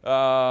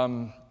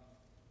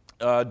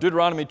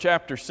Deuteronomy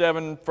chapter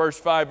 7,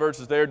 first 5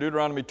 verses there.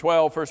 Deuteronomy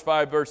 12, first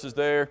 5 verses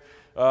there.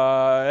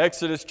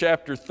 Exodus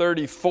chapter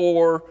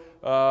 34.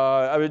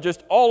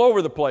 Just all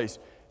over the place.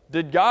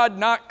 Did God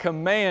not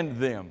command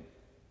them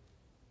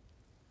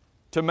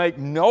to make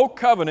no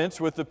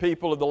covenants with the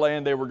people of the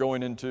land they were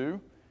going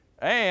into,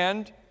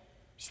 and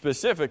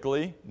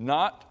specifically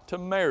not to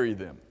marry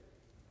them?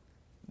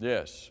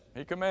 Yes,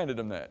 He commanded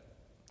them that.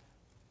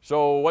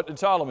 So what did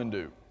Solomon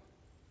do?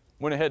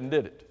 Went ahead and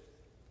did it.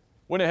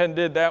 Went ahead and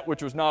did that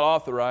which was not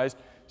authorized.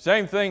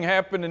 Same thing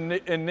happened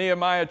in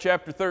Nehemiah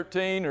chapter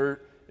 13,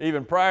 or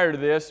even prior to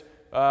this,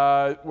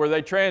 where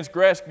they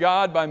transgressed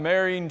God by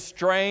marrying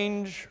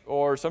strange,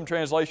 or some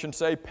translations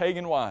say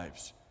pagan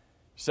wives.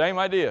 Same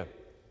idea.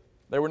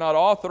 They were not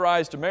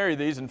authorized to marry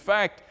these. In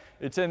fact,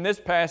 it's in this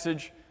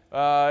passage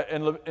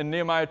in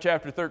Nehemiah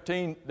chapter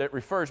 13 that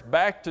refers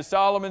back to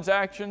Solomon's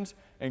actions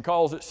and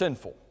calls it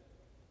sinful.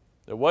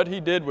 That what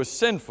he did was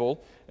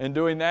sinful in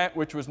doing that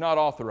which was not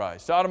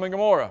authorized. Sodom and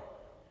Gomorrah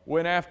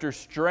went after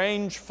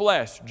strange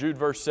flesh, Jude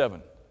verse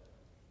 7.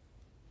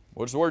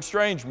 What does the word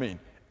strange mean?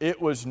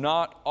 It was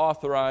not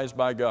authorized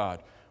by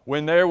God.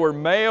 When there were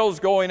males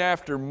going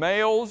after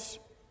males,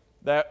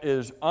 that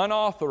is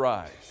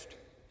unauthorized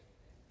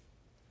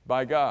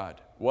by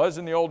God. It was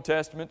in the Old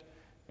Testament,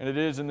 and it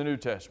is in the New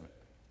Testament.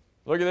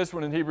 Look at this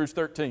one in Hebrews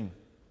 13.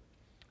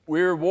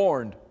 We are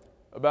warned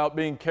about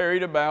being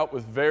carried about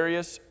with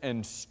various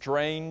and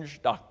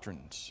strange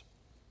doctrines.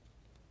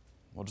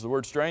 What does the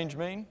word strange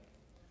mean?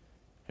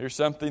 Here's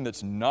something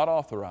that's not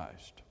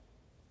authorized.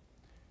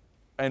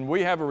 And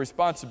we have a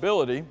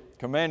responsibility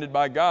commanded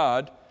by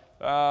God.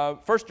 1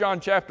 John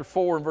chapter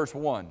 4 and verse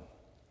 1.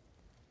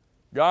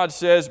 God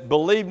says,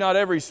 "Believe not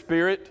every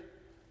spirit,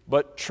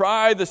 but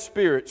try the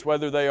spirits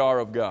whether they are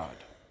of God."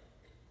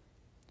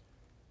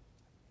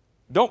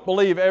 Don't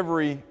believe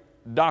every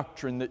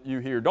doctrine that you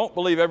hear. Don't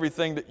believe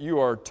everything that you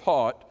are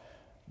taught,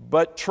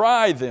 but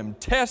try them,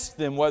 test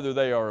them whether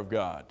they are of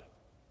God.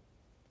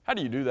 How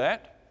do you do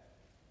that?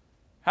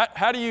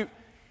 How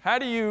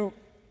do you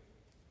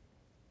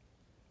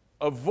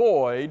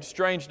avoid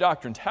strange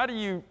doctrines? How do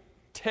you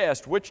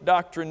test which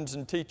doctrines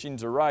and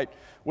teachings are right,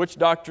 which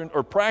doctrine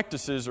or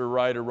practices are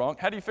right or wrong?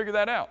 How do you figure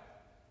that out?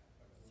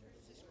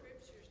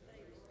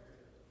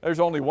 There's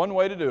only one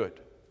way to do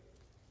it.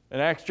 In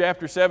Acts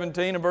chapter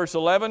 17 and verse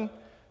 11,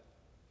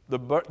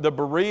 the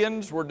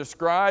Bereans were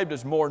described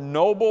as more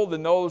noble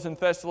than those in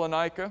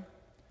Thessalonica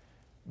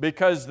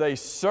because they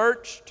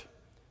searched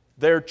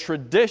their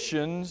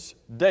traditions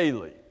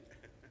daily.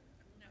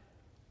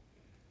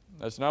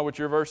 That's not what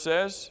your verse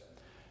says.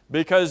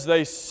 Because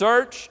they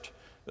searched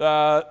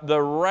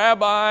the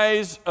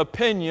rabbis'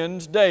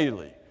 opinions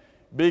daily.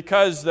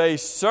 Because they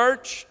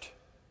searched,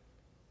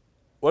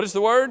 what is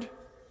the word?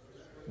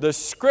 The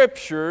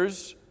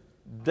Scriptures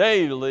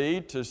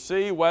daily to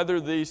see whether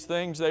these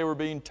things they were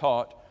being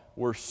taught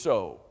were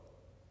so.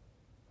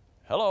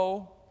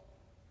 Hello?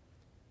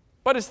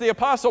 But it's the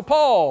Apostle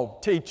Paul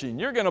teaching.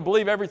 You're going to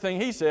believe everything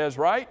he says,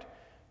 right?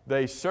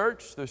 They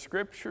searched the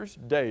Scriptures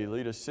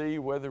daily to see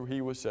whether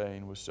he was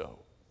saying was so.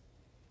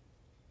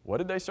 What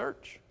did they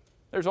search?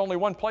 There's only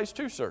one place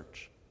to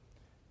search.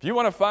 If you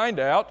want to find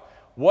out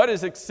what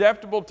is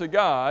acceptable to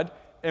God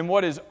and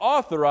what is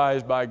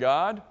authorized by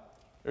God,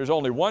 there's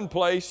only one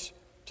place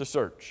to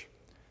search.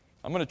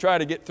 I'm going to try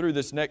to get through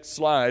this next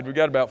slide. We've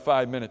got about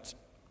 5 minutes.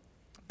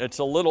 It's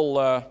a little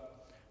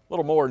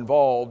more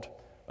involved,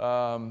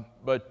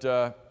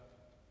 but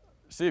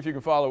see if you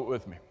can follow it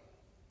with me.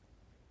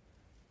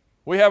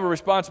 We have a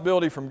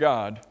responsibility from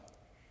God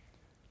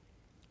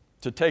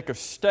to take a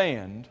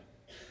stand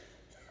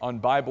on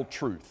Bible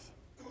truth.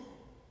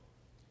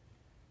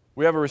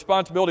 We have a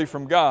responsibility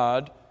from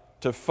God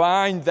to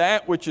find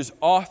that which is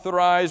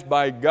authorized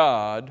by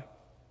God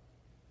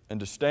and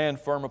to stand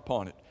firm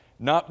upon it.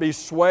 Not be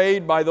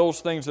swayed by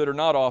those things that are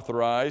not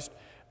authorized,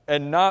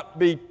 and not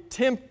be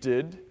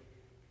tempted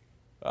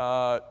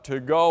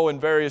to go in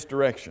various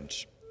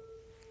directions.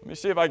 Let me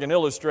see if I can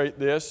illustrate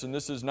this, and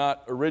this is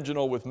not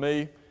original with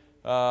me.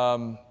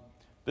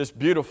 This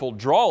beautiful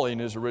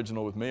drawing is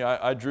original with me.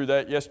 I drew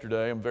that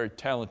yesterday. I'm very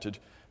talented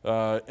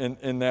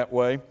in that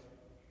way.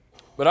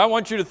 But I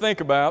want you to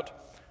think about,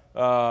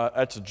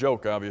 that's a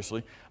joke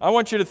obviously, I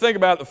want you to think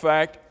about the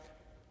fact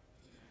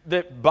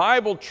that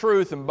Bible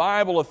truth and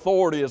Bible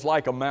authority is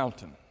like a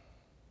mountain.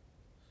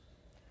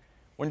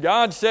 When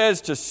God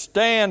says to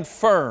stand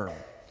firm,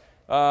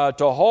 to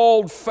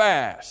hold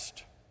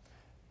fast,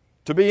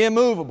 to be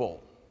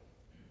immovable,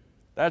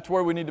 that's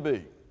where we need to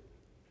be.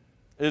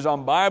 Is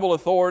on Bible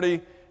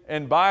authority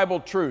and Bible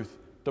truth.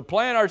 To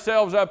plant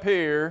ourselves up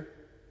here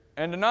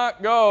and to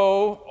not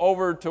go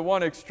over to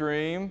one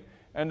extreme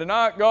and to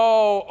not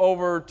go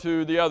over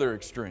to the other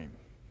extreme,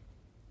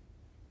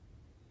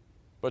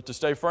 but to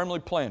stay firmly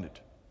planted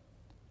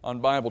on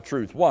Bible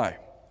truth. Why?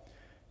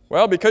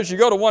 Well, because you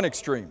go to one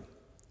extreme.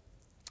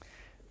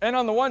 And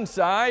on the one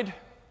side,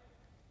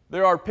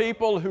 there are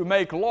people who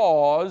make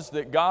laws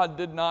that God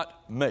did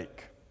not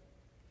make.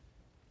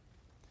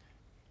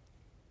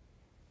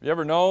 You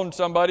ever known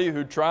somebody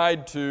who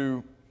tried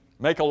to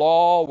make a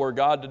law where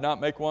God did not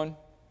make one.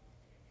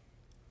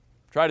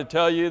 Try to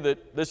tell you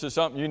that this is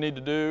something you need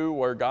to do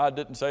where God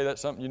didn't say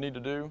that's something you need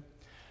to do.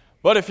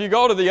 But if you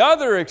go to the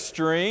other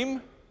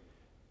extreme,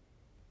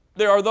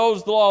 there are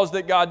those laws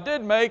that God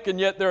did make, and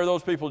yet there are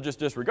those people who just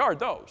disregard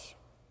those.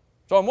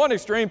 So on one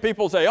extreme,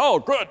 people say, oh,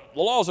 good,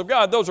 the laws of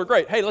God, those are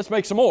great. Hey, let's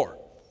make some more.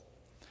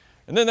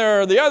 And then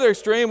there are the other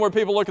extreme where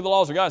people look at the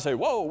laws of God and say,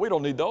 whoa, we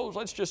don't need those.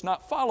 Let's just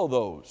not follow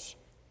those.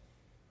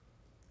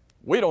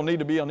 We don't need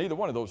to be on either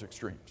one of those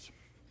extremes.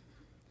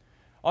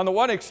 On the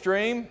one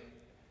extreme,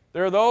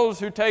 there are those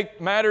who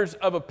take matters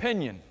of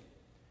opinion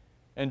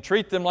and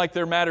treat them like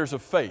they're matters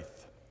of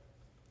faith,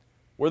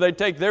 where they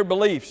take their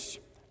beliefs,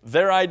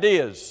 their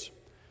ideas,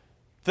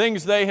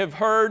 things they have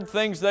heard,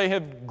 things they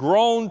have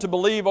grown to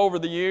believe over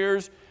the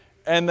years,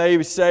 and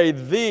they say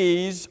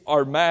these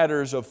are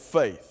matters of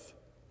faith.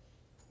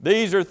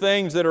 These are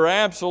things that are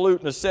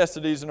absolute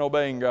necessities in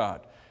obeying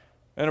God.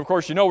 And of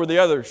course, you know where the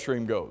other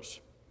extreme goes.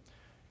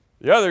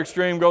 The other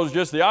extreme goes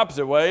just the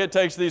opposite way. It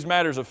takes these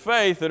matters of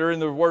faith that are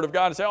in the Word of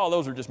God and say, oh,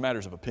 those are just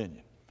matters of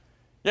opinion.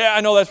 Yeah, I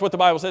know that's what the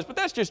Bible says, but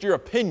that's just your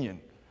opinion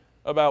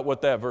about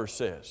what that verse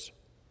says.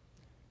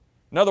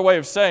 Another way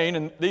of saying,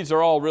 and these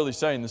are all really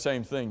saying the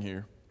same thing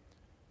here,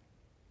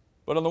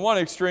 but on the one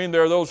extreme,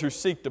 there are those who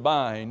seek to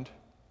bind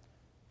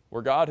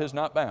where God has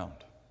not bound.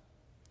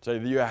 Say,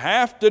 you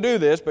have to do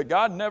this, but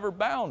God never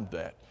bound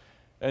that.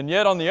 And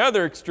yet on the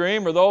other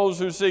extreme are those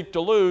who seek to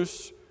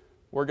loose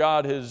where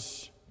God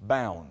has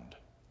bound.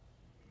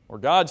 Where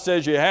God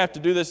says you have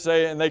to do this,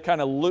 and they try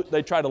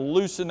to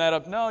loosen that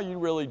up. No, you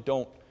really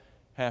don't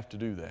have to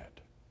do that.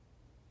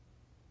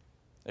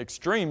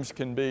 Extremes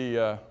can be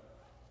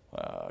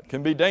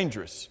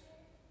dangerous.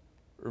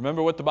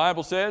 Remember what the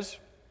Bible says?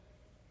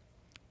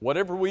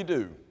 Whatever we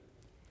do,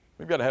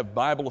 we've got to have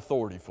Bible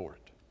authority for it.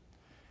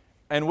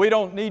 And we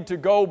don't need to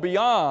go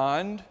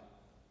beyond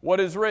what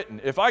is written.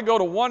 If I go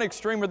to one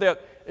extreme or the other,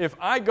 if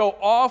I go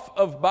off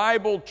of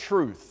Bible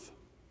truth,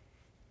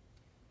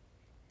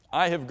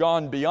 I have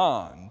gone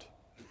beyond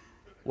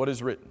what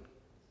is written.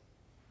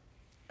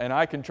 And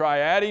I can try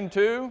adding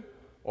to,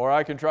 or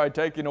I can try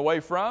taking away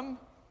from,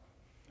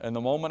 and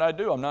the moment I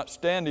do, I'm not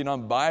standing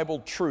on Bible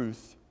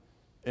truth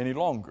any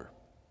longer.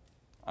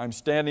 I'm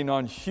standing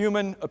on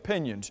human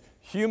opinions,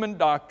 human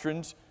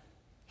doctrines,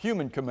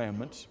 human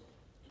commandments,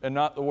 and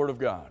not the Word of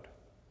God.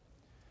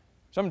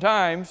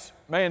 Sometimes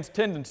man's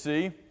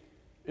tendency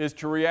is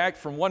to react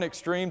from one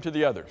extreme to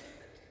the other.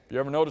 You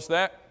ever notice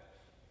that?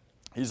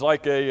 He's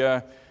like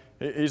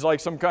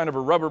some kind of a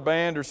rubber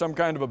band or some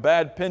kind of a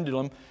bad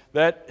pendulum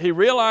that he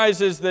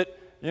realizes that,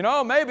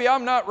 maybe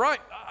I'm not right.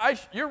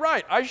 You're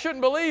right. I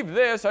shouldn't believe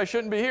this. I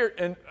shouldn't be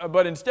here.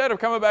 But instead of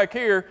coming back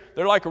here,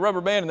 they're like a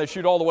rubber band and they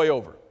shoot all the way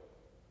over.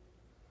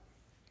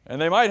 And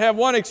they might have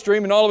one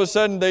extreme and all of a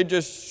sudden they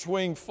just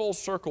swing full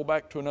circle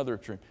back to another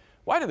extreme.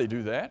 Why do they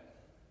do that?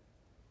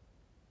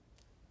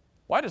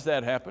 Why does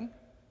that happen?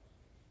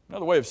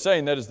 Another way of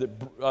saying that is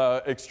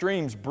that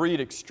extremes breed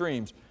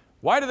extremes.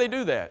 Why do they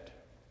do that?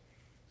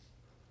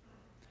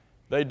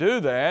 They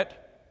do that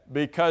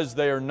because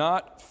they are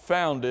not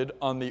founded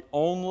on the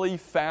only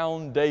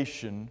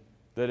foundation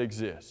that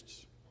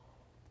exists.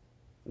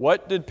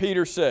 What did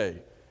Peter say?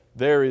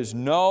 There is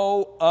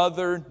no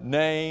other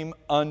name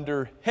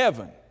under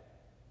heaven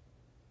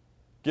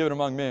given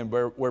among men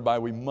whereby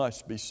we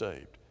must be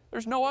saved.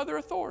 There's no other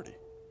authority.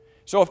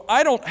 So if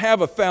I don't have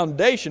a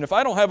foundation, if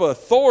I don't have an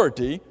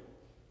authority,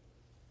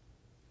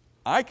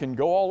 I can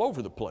go all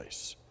over the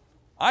place.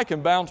 I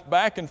can bounce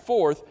back and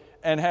forth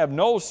and have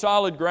no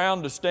solid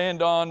ground to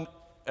stand on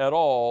at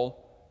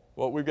all.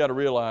 What we've got to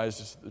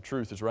realize is the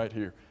truth is right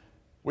here.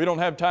 We don't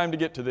have time to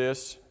get to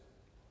this,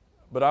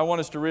 but I want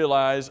us to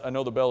realize, I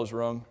know the bell is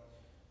rung.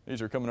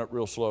 These are coming up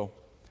real slow.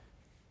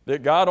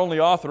 That God only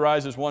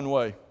authorizes one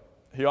way.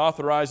 He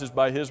authorizes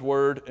by His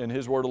Word and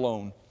His Word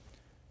alone.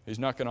 He's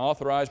not going to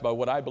authorize by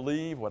what I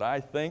believe, what I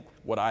think,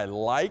 what I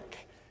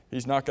like.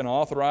 He's not going to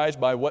authorize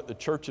by what the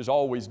church has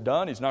always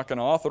done. He's not going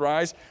to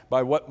authorize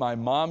by what my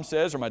mom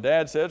says or my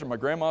dad says or my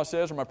grandma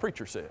says or my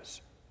preacher says.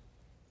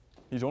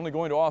 He's only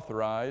going to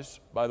authorize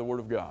by the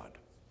Word of God.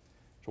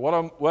 So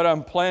what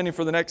I'm planning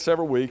for the next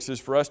several weeks is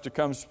for us to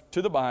come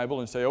to the Bible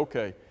and say,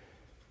 okay,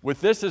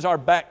 with this as our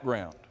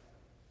background,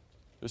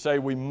 to say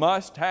we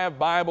must have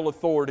Bible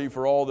authority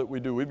for all that we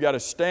do. We've got to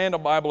stand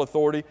on Bible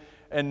authority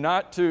and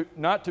not to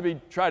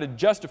try to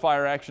justify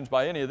our actions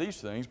by any of these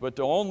things, but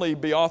to only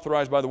be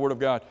authorized by the Word of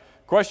God.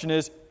 Question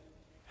is,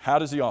 how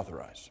does He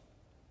authorize?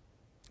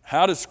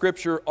 How does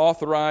Scripture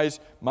authorize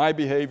my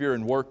behavior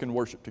and work and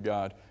worship to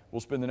God?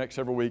 We'll spend the next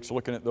several weeks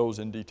looking at those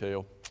in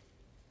detail.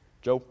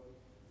 Joe?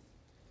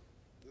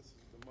 This is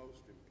the most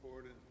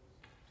important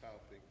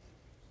topic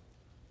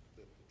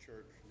that the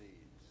church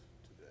needs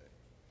today.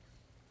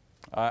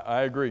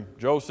 I agree.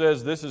 Joe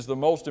says this is the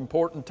most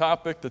important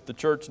topic that the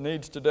church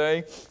needs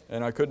today,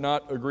 and I could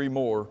not agree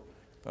more.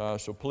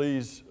 So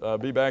please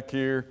be back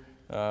here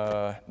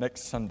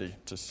next Sunday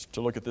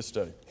to look at this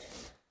study.